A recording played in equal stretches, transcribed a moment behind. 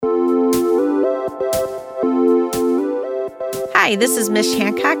Hi, this is Mish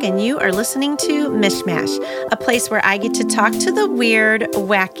Hancock, and you are listening to Mishmash, a place where I get to talk to the weird,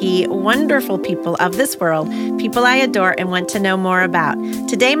 wacky, wonderful people of this world, people I adore and want to know more about.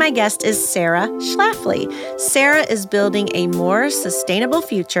 Today, my guest is Sarah Schlafly. Sarah is building a more sustainable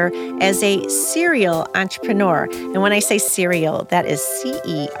future as a serial entrepreneur. And when I say serial, that is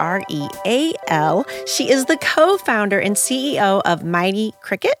C-E-R-E-A-L. She is the co-founder and CEO of Mighty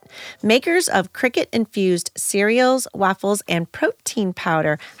Cricket, makers of cricket-infused cereals, waffles, and protein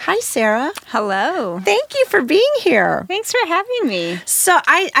powder. Hi, Sarah. Hello. Thank you for being here. Thanks for having me. So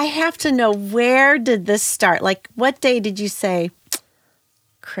I have to know, where did this start? Like, what day did you say,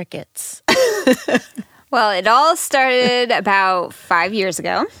 crickets? Well, it all started about 5 years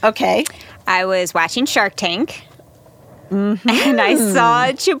ago. Okay. I was watching Shark Tank, and I saw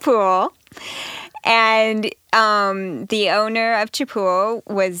Chipul. And the owner of Chipul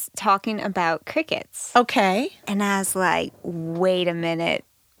was talking about crickets. Okay. And I was like, wait a minute.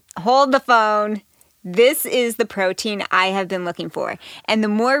 Hold the phone. This is the protein I have been looking for. And the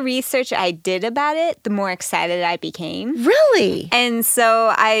more research I did about it, the more excited I became. Really? And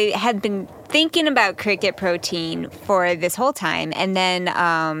so I had been thinking about cricket protein for this whole time. And then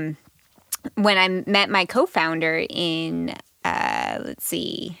when I met my co-founder in,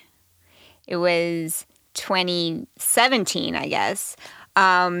 it was 2017, I guess.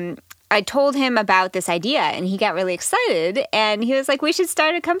 I told him about this idea, and he got really excited. And he was like, we should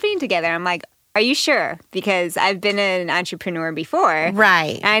start a company together. I'm like, are you sure? Because I've been an entrepreneur before.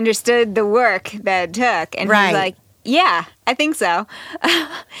 Right. I understood the work that it took. And right. He's like, yeah, I think so.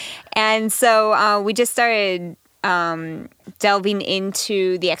 And so we just started delving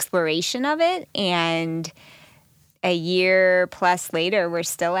into the exploration of it. And a year plus later, we're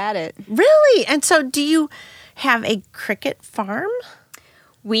still at it. Really? And so do you have a cricket farm?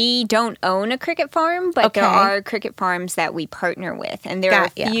 We don't own a cricket farm, but there are cricket farms that we partner with. And there are a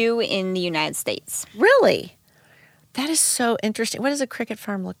few in the United States. Really? That is so interesting. What does a cricket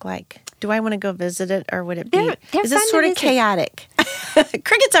farm look like? Do I want to go visit it, or would it be? Is it sort of chaotic?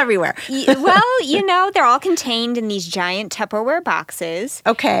 Crickets everywhere. Well, they're all contained in these giant Tupperware boxes.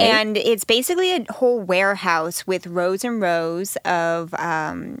 Okay. And it's basically a whole warehouse with rows and rows of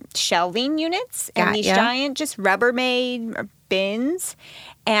shelving units and these giant, just Rubbermaid bins.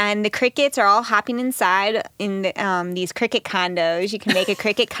 And the crickets are all hopping inside in these cricket condos. You can make a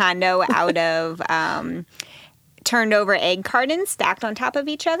cricket condo out of turned over egg cartons stacked on top of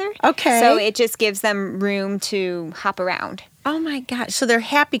each other. Okay. So it just gives them room to hop around. Oh, my gosh. So they're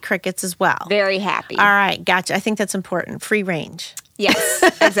happy crickets as well. Very happy. All right. Gotcha. I think that's important. Free range. Yes,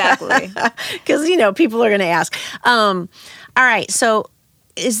 exactly. Because, people are going to ask. All right. So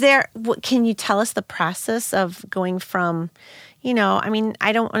can you tell us the process of going from, I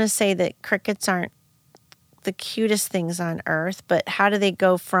don't want to say that crickets aren't the cutest things on earth, but how do they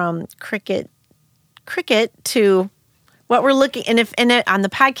go from cricket to what we're looking, and on the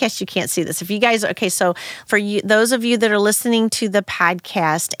podcast you can't see this. If you guys, so for you, those of you that are listening to the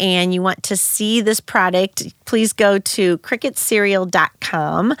podcast and you want to see this product, please go to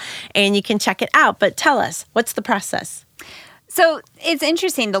cricketcereal.com and you can check it out. But tell us, what's the process? So it's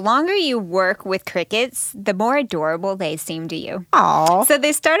interesting. The longer you work with crickets, the more adorable they seem to you. Aww. So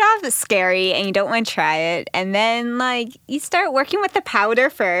they start off as scary and you don't want to try it. And then you start working with the powder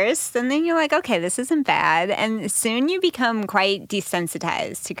first. And then you're like, okay, this isn't bad. And soon you become quite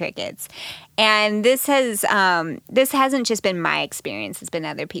desensitized to crickets. And this hasn't just been my experience. It's been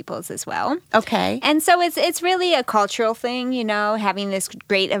other people's as well. Okay. And so it's really a cultural thing, having this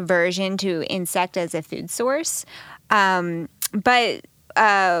great aversion to insect as a food source. But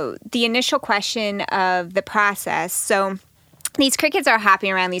the initial question of the process, so these crickets are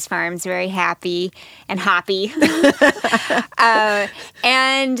hopping around these farms, very happy and hoppy.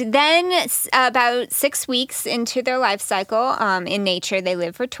 And then about 6 weeks into their life cycle, in nature they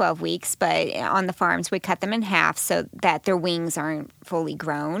live for 12 weeks, but on the farms we cut them in half so that their wings aren't fully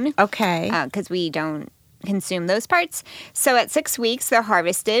grown. Okay. Because we don't consume those parts. So at 6 weeks, they're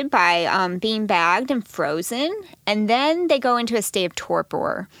harvested by being bagged and frozen. And then they go into a state of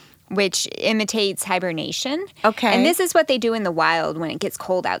torpor, which imitates hibernation. Okay. And this is what they do in the wild when it gets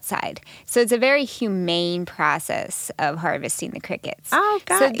cold outside. So it's a very humane process of harvesting the crickets. Oh,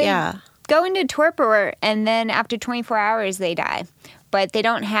 God, so they go into torpor, and then after 24 hours, they die. But they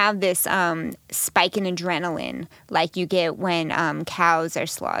don't have this spike in adrenaline like you get when cows are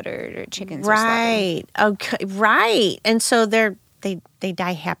slaughtered or chickens are slaughtered. Right. Okay. Right. And so they They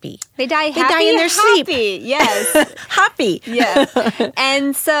die happy. They die happy. They die in their sleep. Yes. Happy. Yeah.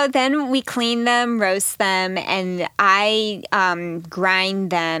 And so then we clean them, roast them, and I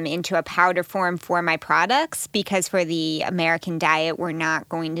grind them into a powder form for my products because for the American diet, we're not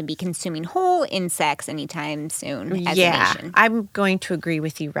going to be consuming whole insects anytime soon as a nation. I'm going to agree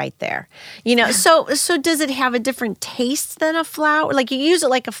with you right there. You know, so does it have a different taste than a flour? Like you use it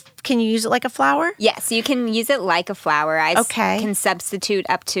like can you use it like a flour? Yes, you can use it like a flour. I can substitute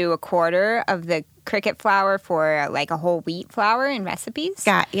up to a quarter of the cricket flour for like a whole wheat flour in recipes.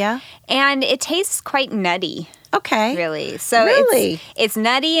 Got ya. And it tastes quite nutty. Okay. Really. So it's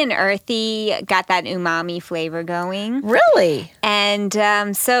nutty and earthy, got that umami flavor going. Really? And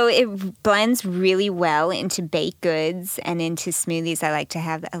so it blends really well into baked goods and into smoothies. I like to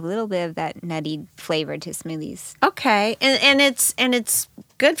have a little bit of that nutty flavor to smoothies. Okay. And it's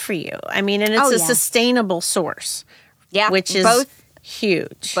good for you. I mean, and it's a sustainable source. Yeah. Which is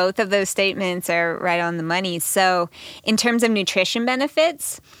huge. Both of those statements are right on the money. So in terms of nutrition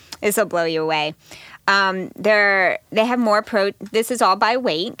benefits, this will blow you away. They have more this is all by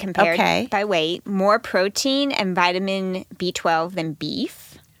weight compared by weight. More protein and vitamin B12 than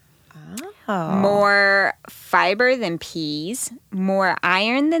beef. Oh. More fiber than peas. More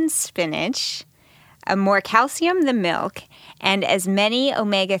iron than spinach. More calcium than milk. And as many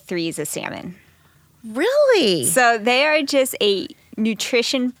omega-3s as salmon. Really? So they are just a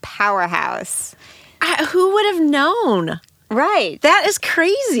nutrition powerhouse. Who would have known? Right. That is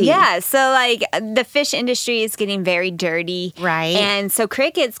crazy. Yeah. So, like, the fish industry is getting very dirty. Right. And so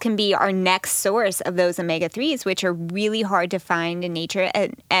crickets can be our next source of those omega-3s, which are really hard to find in nature.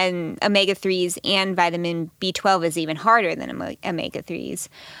 And omega-3s and vitamin B12 is even harder than omega-3s.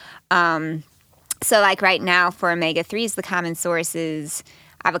 So, like, right now for omega-3s, the common source is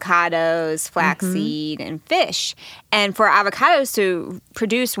avocados, flaxseed, and fish. And for avocados, to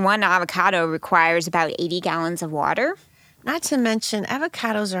produce one avocado requires about 80 gallons of water. Not to mention,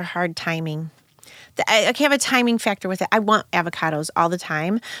 avocados are hard timing. I have a timing factor with it. I want avocados all the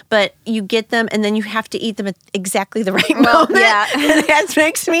time, but you get them and then you have to eat them at exactly the right moment. Yeah. And that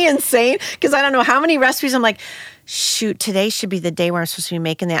makes me insane because I don't know how many recipes I'm like, shoot, today should be the day where I'm supposed to be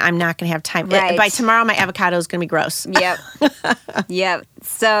making that. I'm not going to have time. Right. By tomorrow, my avocado is going to be gross. Yep. Yep.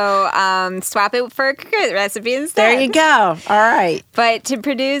 So swap it for a cricket recipe instead. There you go. All right. But to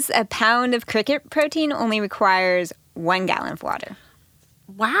produce a pound of cricket protein only requires 1 gallon of water.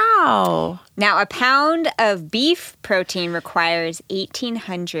 Wow. Now, a pound of beef protein requires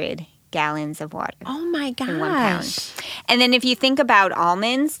 1,800 gallons of water. Oh, my gosh. In 1 pound. And then if you think about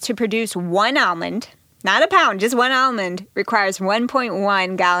almonds, to produce 1 almond, not a pound, just 1 almond, requires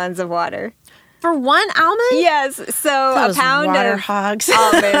 1.1 gallons of water. For 1 almond? Yes. So those a pound water of hogs.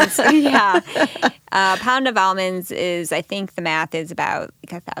 almonds. Yeah. A pound of almonds is, I think the math is about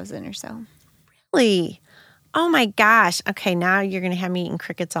like 1,000 or so. Really? Oh my gosh. Okay, now you're going to have me eating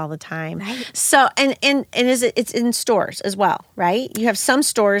crickets all the time. Right. So, and it's in stores as well, right? You have some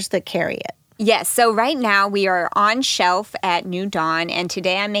stores that carry it. Yes. So right now we are on shelf at New Dawn, and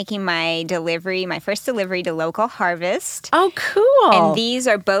today I'm making my first delivery to Local Harvest. Oh, cool. And these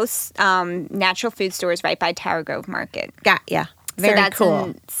are both natural food stores right by Tower Grove Market. Got ya. Very so that's cool.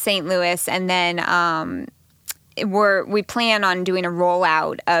 in St. Louis. And then we plan on doing a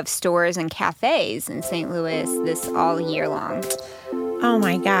rollout of stores and cafes in St. Louis this all year long. Oh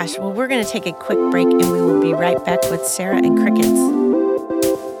my gosh. Well, we're going to take a quick break and we will be right back with Sarah and crickets.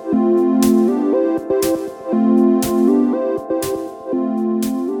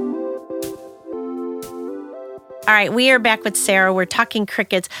 All right, we are back with Sarah. We're talking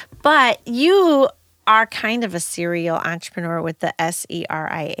crickets, but you are kind of a serial entrepreneur with the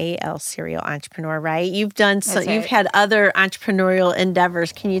SERIAL serial entrepreneur, right? You've had other entrepreneurial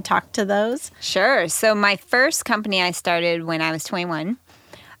endeavors. Can you talk to those? Sure. So my first company I started when I was 21.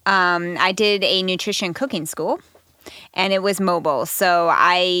 I did a nutrition cooking school. And it was mobile. So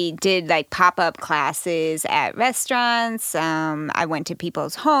I did like pop-up classes at restaurants. I went to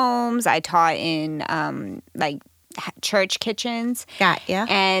people's homes. I taught in church kitchens. Got ya.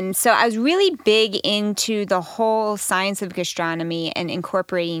 And so I was really big into the whole science of gastronomy and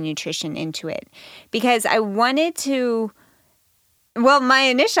incorporating nutrition into it. Because I wanted to... Well, my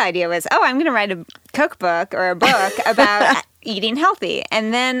initial idea was, I'm going to write a cookbook or a book about eating healthy.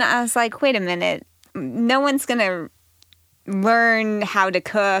 And then I was like, wait a minute. No one's going to learn how to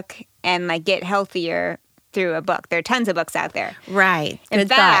cook and like get healthier through a book. There are tons of books out there. Right. In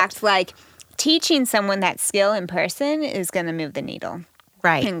fact, like teaching someone that skill in person is going to move the needle.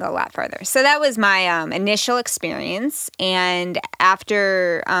 Right. And go a lot further. So that was my initial experience. And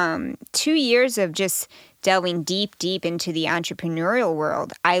after 2 years of just delving deep into the entrepreneurial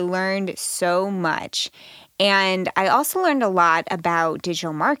world, I learned so much. And I also learned a lot about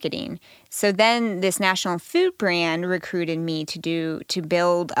digital marketing. So then this national food brand recruited me to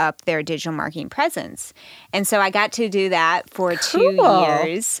build up their digital marketing presence. And so I got to do that for 2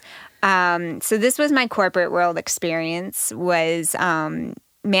 years. So this was my corporate world experience, was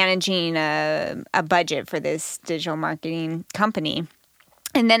managing a budget for this digital marketing company.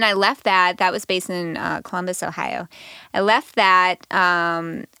 And then I left that. That was based in Columbus, Ohio. I left that,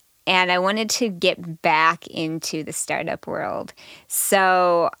 and I wanted to get back into the startup world.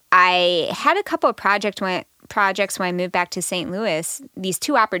 So I had a couple of projects when I moved back to St. Louis. These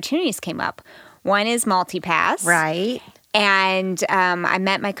two opportunities came up. One is Multipass. Right. And I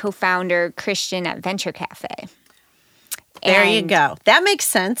met my co-founder, Christian, at Venture Cafe. There you go. That makes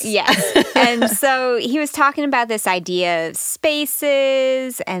sense. Yes. And so he was talking about this idea of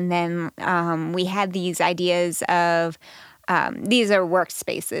spaces, and then we had these ideas of these are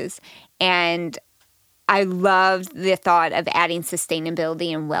workspaces. And I loved the thought of adding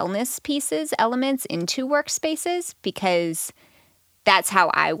sustainability and wellness elements into workspaces, because that's how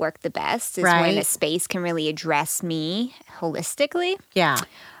I work the best, is when a space can really address me holistically. Yeah.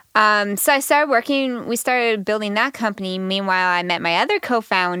 So we started building that company. Meanwhile, I met my other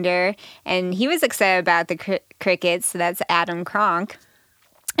co-founder, and he was excited about the crickets. So that's Adam Kronk.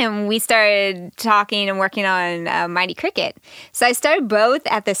 And we started talking and working on Mighty Cricket. So I started both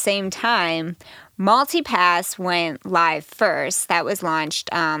at the same time. Multipass went live first. That was launched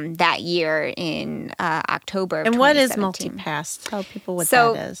that year in October of 2017. And what is Multipass? Tell people what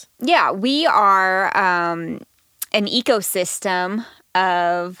that is. Yeah, we are an ecosystem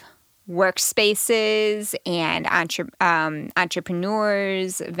of workspaces and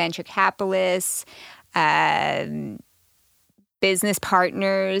entrepreneurs, venture capitalists, business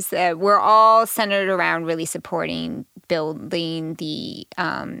partners. We're all centered around really supporting building the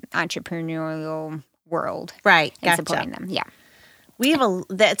entrepreneurial world. Right. And supporting them. Yeah. We have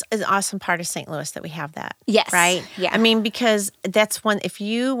that's an awesome part of St. Louis that we have that. Yes. Right? Yeah. I mean, because that's if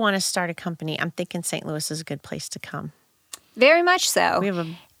you want to start a company, I'm thinking St. Louis is a good place to come. Very much so. We have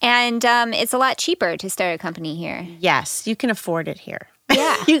and it's a lot cheaper to start a company here. Yes, you can afford it here.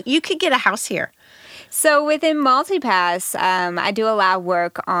 Yeah. You could get a house here. So within Multipass, I do a lot of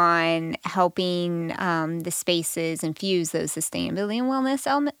work on helping the spaces infuse those sustainability and wellness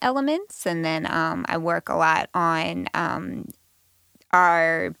elements. And then I work a lot on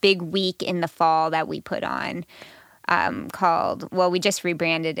our big week in the fall that we put on we just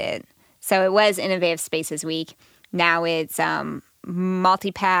rebranded it. So it was Innovative Spaces Week. Now it's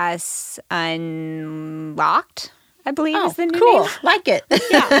Multipass Unlocked, I believe is the new name. Like it.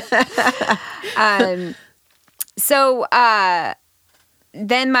 Yeah.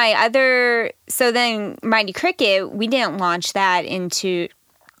 Then Mighty Cricket, we didn't launch that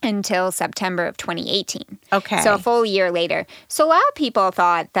until September of 2018. Okay. So a full year later. So a lot of people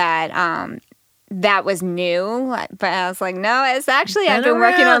thought that that was new, but I was like, no, it's actually I've been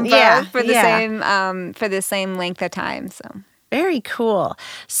working on both for the same length of time. So very cool.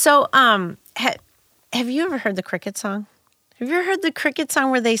 So have you ever heard the cricket song? Have you ever heard the cricket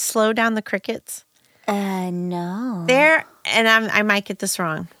song where they slow down the crickets? No. I might get this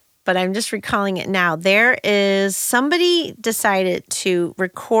wrong, but I'm just recalling it now. There is somebody decided to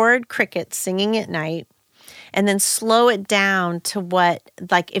record crickets singing at night and then slow it down to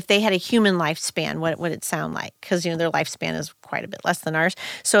if they had a human lifespan, what would it sound like? Because, their lifespan is quite a bit less than ours.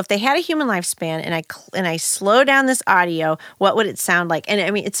 So if they had a human lifespan and I slow down this audio, what would it sound like? And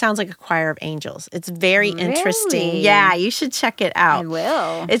I mean, it sounds like a choir of angels. It's very interesting. Yeah, you should check it out. I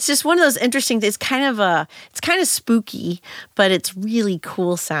will. It's just one of those interesting, it's kind of spooky, but it's really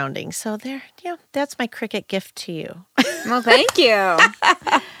cool sounding. So that's my cricket gift to you. Well, thank you.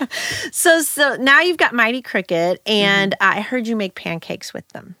 So now you've got Mighty Cricket, and I heard you make pancakes with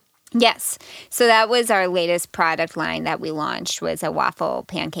them. Yes. So that was our latest product line that we launched, was a waffle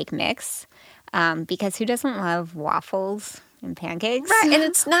pancake mix. Because who doesn't love waffles and pancakes? Right. And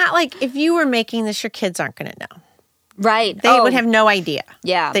it's not like if you were making this, your kids aren't going to know. Right. They would have no idea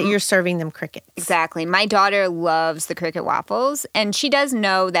that you're serving them crickets. Exactly. My daughter loves the cricket waffles, and she does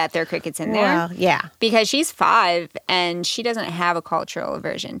know that there are crickets in there. Well, yeah. Because she's 5, and she doesn't have a cultural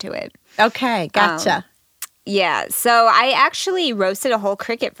aversion to it. Okay, gotcha. Yeah, so I actually roasted a whole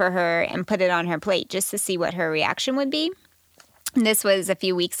cricket for her and put it on her plate just to see what her reaction would be. And this was a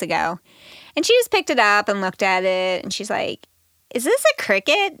few weeks ago. And she just picked it up and looked at it, and she's like, "Is this a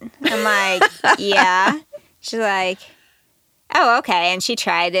cricket?" I'm like, "Yeah." She's like, oh, okay. And she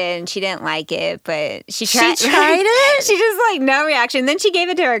tried it and she didn't like it, but she tried it? She just like no reaction. Then she gave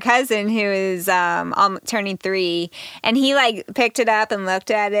it to her cousin who is turning 3, and he like picked it up and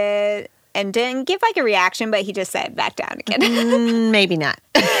looked at it and didn't give like a reaction, but he just set it back down again. Maybe not.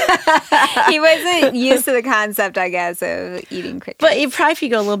 He wasn't used to the concept, I guess, of eating crickets. But probably if you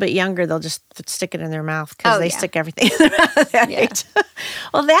go a little bit younger, they'll just stick it in their mouth because they stick everything in their mouth at that age.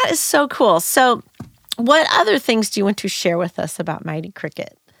 Well, that is so cool. So what other things do you want to share with us about Mighty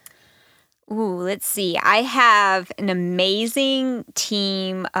Cricket? Ooh, let's see. I have an amazing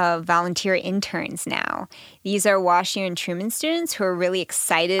team of volunteer interns now. These are WashU and Truman students who are really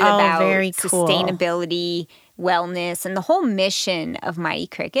excited about very cool. Sustainability, wellness, and the whole mission of Mighty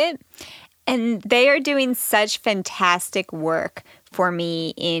Cricket. And they are doing such fantastic work for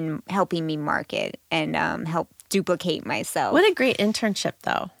me in helping me market and help duplicate myself. What a great internship,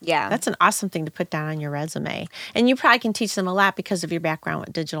 though. Yeah. That's an awesome thing to put down on your resume. And you probably can teach them a lot because of your background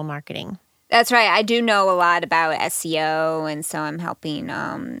with digital marketing. That's right. I do know a lot about SEO, and so I'm helping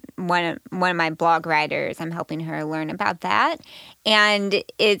one of my blog writers. I'm helping her learn about that, and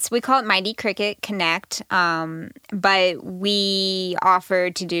we call it Mighty Cricket Connect, but we offer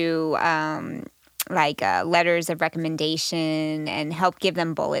to do letters of recommendation and help give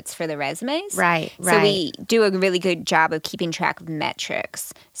them bullets for the resumes. Right. So we do a really good job of keeping track of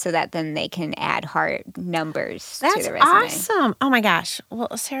metrics so that then they can add hard numbers to the resume. That's awesome. Oh, my gosh.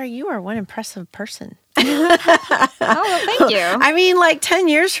 Well, Sarah, you are one impressive person. Oh, well, thank you. I mean, like 10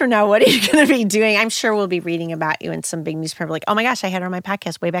 years from now, what are you going to be doing? I'm sure we'll be reading about you in some big newspaper like, oh, my gosh, I had her on my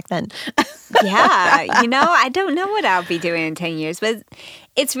podcast way back then. Yeah. I don't know what I'll be doing in 10 years, but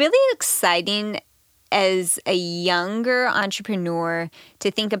it's really exciting as a younger entrepreneur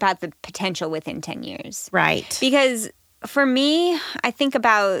to think about the potential within 10 years. Right. Because for me, I think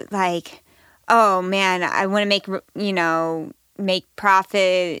about like, oh man, I want to make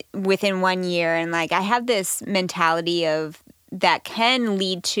profit within 1 year. And like, I have this mentality of that can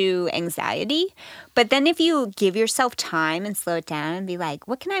lead to anxiety. But then if you give yourself time and slow it down and be like,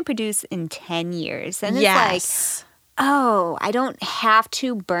 what can I produce in 10 years? And it's like, oh, I don't have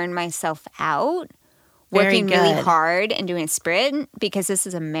to burn myself out working really hard and doing a sprint because this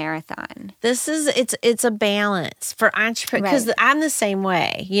is a marathon. It's a balance for entrepreneurs because I'm the same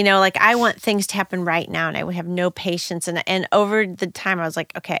way. Like I want things to happen right now and I would have no patience. And over the time I was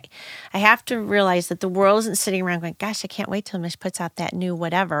like, okay, I have to realize that the world isn't sitting around going, gosh, I can't wait till Mish puts out that new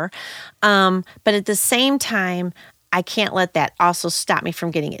whatever. But at the same time, I can't let that also stop me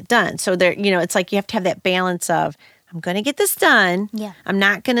from getting it done. So there, it's like you have to have that balance of, I'm going to get this done. Yeah. I'm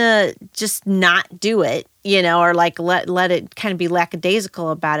not going to just not do it, or like let it kind of be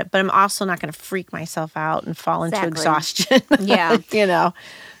lackadaisical about it. But I'm also not going to freak myself out and fall into exhaustion. Yeah.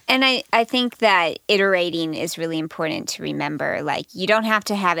 And I think that iterating is really important to remember. Like, you don't have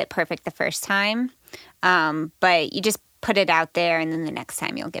to have it perfect the first time, but you just put it out there and then the next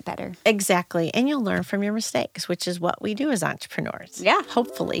time you'll get better. Exactly. And you'll learn from your mistakes, which is what we do as entrepreneurs. Yeah.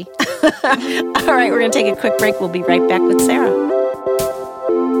 Hopefully. All right, we're going to take a quick break. We'll be right back with Sarah.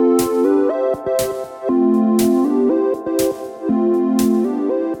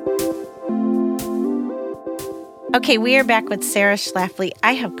 Okay, we are back with Sarah Schlafly.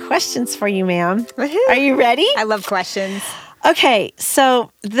 I have questions for you, ma'am. Woohoo. Are you ready? I love questions. Okay, so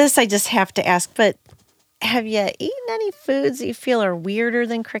this I just have to ask, but have you eaten any foods that you feel are weirder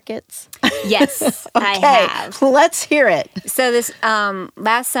than crickets? Yes, okay, I have. Let's hear it. So this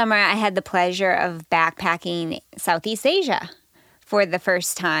last summer, I had the pleasure of backpacking Southeast Asia for the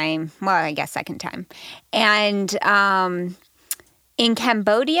first time. Well, I guess second time. And in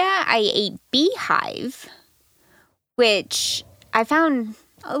Cambodia, I ate beehive, which I found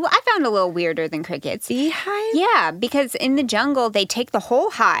a little weirder than crickets. Beehive? Yeah, because in the jungle, they take the whole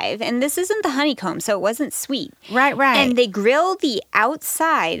hive, and this isn't the honeycomb, so it wasn't sweet. Right. And they grill the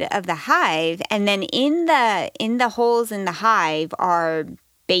outside of the hive, and then in the holes in the hive are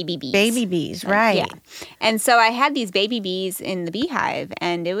baby bees. Baby bees, right. Yeah. And so I had these baby bees in the beehive,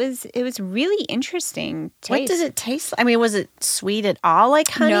 and it was really interesting taste. What does it taste like? I mean, was it sweet at all like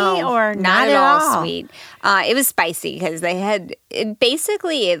honey or not at all sweet? It was spicy because they had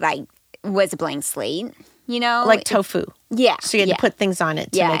it like was a blank slate, like tofu. Yeah. So you had to put things on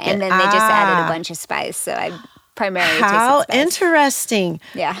it to make it. And then they just added a bunch of spice. So I primarily tasted spice. How interesting.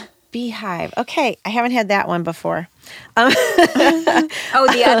 Yeah. Beehive. Okay, I haven't had that one before. But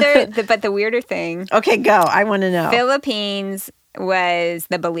the weirder thing. Okay, go. I want to know. Philippines was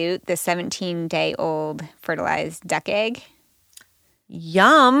the balut, the 17-day-old fertilized duck egg.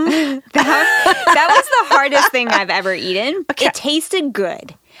 Yum. That was the hardest thing I've ever eaten. Okay. It tasted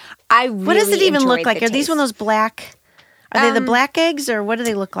good. I really What does it even look like? Are taste. these one of those black? Are they the black eggs, or what do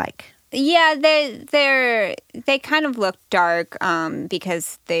they look like? Yeah, they kind of look dark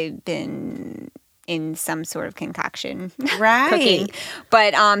because they've been in some sort of concoction cooking.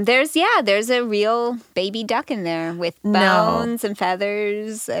 But there's a real baby duck in there with bones and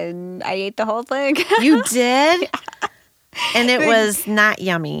feathers, and I ate the whole thing. You did? And it was not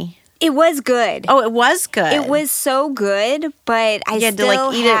yummy. It was good. Oh, it was good. It was so good, but I had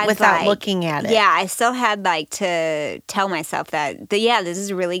to eat it without looking at it. Yeah, I still had to tell myself that this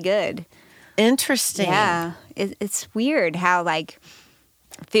is really good. Interesting. Yeah, it's weird how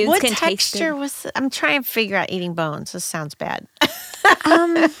foods what can texture was? I'm trying to figure out eating bones. This sounds bad.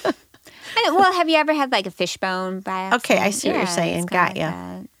 Well, have you ever had a fish bone by accident? Okay, I see what you're saying. Got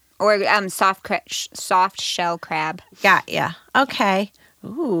ya. Or soft shell crab. Got ya. Okay.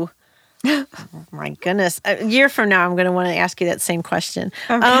 Ooh. Oh, my goodness. A year from now, I'm going to want to ask you that same question.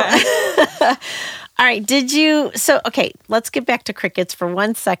 Okay. All right. Okay, let's get back to crickets for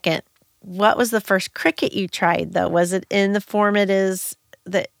 1 second. What was the first cricket you tried, though? Was it in the form it is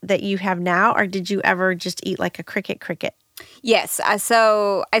that you have now, or did you ever just eat a cricket? Yes.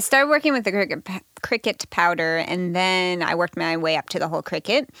 So I started working with the cricket powder, and then I worked my way up to the whole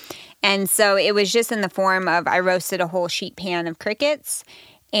cricket. And so it was just in the form of I roasted a whole sheet pan of crickets.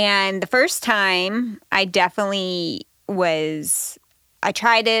 And the first time, I definitely I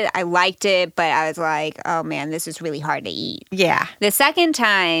tried it, I liked it, but I was like, oh man, this is really hard to eat. Yeah. The second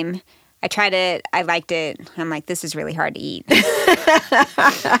time, I tried it, I liked it, I'm like, this is really hard to eat. The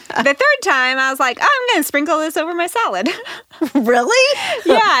third time, I was like, oh, I'm going to sprinkle this over my salad. Really?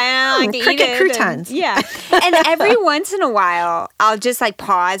 Yeah, and I eat cricket croutons. And every once in a while, I'll just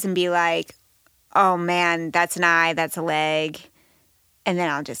pause and be like, oh man, that's an eye, that's a leg. And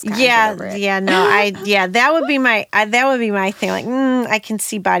then I'll just get over it. That would be my thing. I can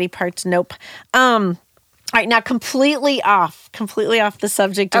see body parts. Nope. All right, now completely off the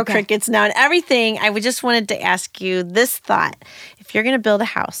subject of crickets now and everything. I just wanted to ask you this thought: if you're going to build a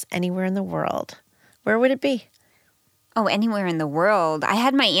house anywhere in the world, where would it be? Oh, anywhere in the world. I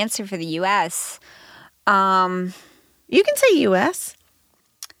had my answer for the U.S. You can say U.S.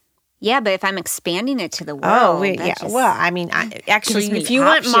 Yeah, but if I'm expanding it to the world, actually, if you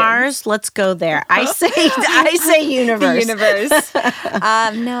want Mars, let's go there. I say universe. The universe.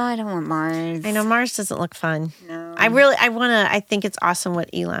 No, I don't want Mars. I know Mars doesn't look fun. No, I think it's awesome what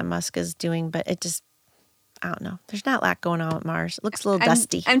Elon Musk is doing, but it just, I don't know. There's not a lot going on with Mars. It looks a little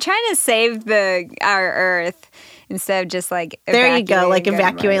dusty. I'm trying to save our Earth instead of just there you go,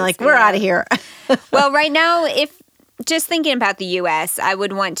 evacuating, we're out of here. Well, right now, just thinking about the U.S., I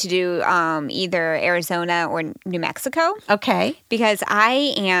would want to do either Arizona or New Mexico. Okay. Because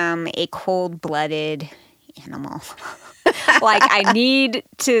I am a cold-blooded animal. I need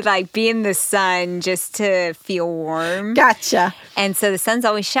to be in the sun just to feel warm. Gotcha. And so the sun's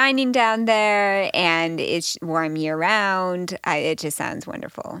always shining down there, and it's warm year-round. It just sounds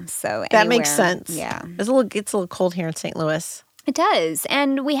wonderful. So that makes sense. Yeah. It's a little cold here in St. Louis. It does.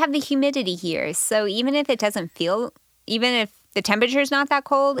 And we have the humidity here. So even if the temperature's not that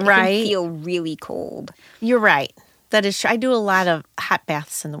cold, it can feel really cold. You're right. That is true. I do a lot of hot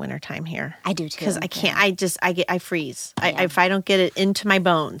baths in the wintertime here. I do too. Because I can't, I freeze. Yeah. If I don't get it into my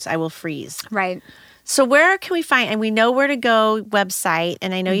bones, I will freeze. Right. So where can we find, and we know where to go, website,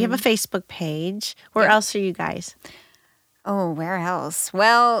 and I know you have a Facebook page. Where else are you guys? Oh, where else?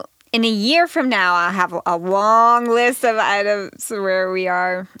 Well, in a year from now, I'll have a long list of items where we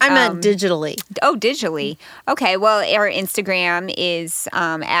are. I meant digitally. Oh, digitally. Okay, well, our Instagram is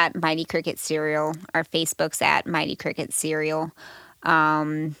at Mighty Cricket Cereal. Our Facebook's at Mighty Cricket Cereal.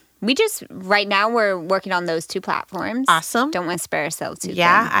 Right now, we're working on those two platforms. Awesome. Don't want to spare ourselves too thin.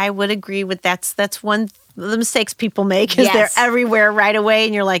 Yeah, I would agree with that's one of the mistakes people make is they're everywhere right away,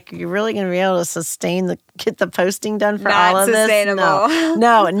 and you're you're really going to be able to get the posting done for all of this? Not sustainable.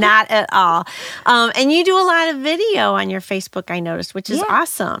 No, not at all. And you do a lot of video on your Facebook, I noticed, which is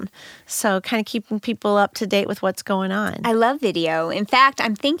awesome. So kind of keeping people up to date with what's going on. I love video. In fact,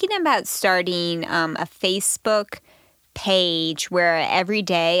 I'm thinking about starting a Facebook page where every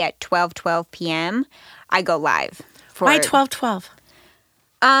day at 12:12 p.m. I go live. Why 12:12?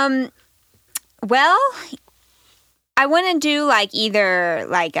 Well, I want to do either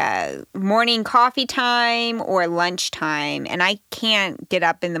a morning coffee time or lunch time, and I can't get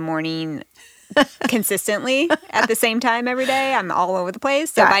up in the morning consistently at the same time every day. I'm all over the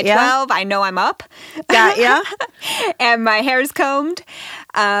place. So by 12, I know I'm up. Got ya. And my hair's combed.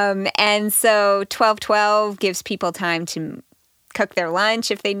 And so 12:12 gives people time to cook their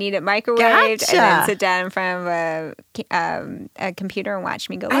lunch if they need it microwaved, Gotcha. and then sit down in front of a computer and watch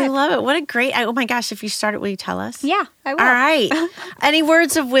me go I live. love it. What a great, oh my gosh, if you start it, will you tell us? Yeah, I will. All right. Any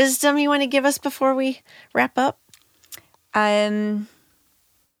words of wisdom you want to give us before we wrap up? I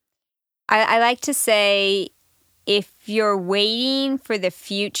like to say, if you're waiting for the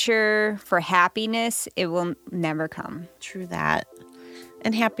future for happiness, it will never come. True that.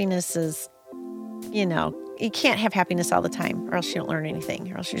 And happiness is, you can't have happiness all the time, or else you don't learn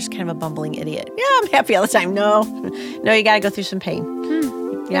anything, or else you're just kind of a bumbling idiot. Yeah, I'm happy all the time. No, you got to go through some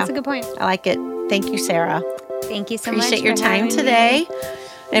pain. That's a good point. I like it. Thank you, Sarah. Thank you so much. Appreciate your for time having today. me.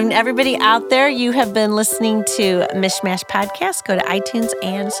 And everybody out there, you have been listening to Mishmash Podcast. Go to iTunes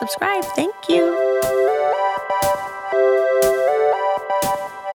and subscribe. Thank you.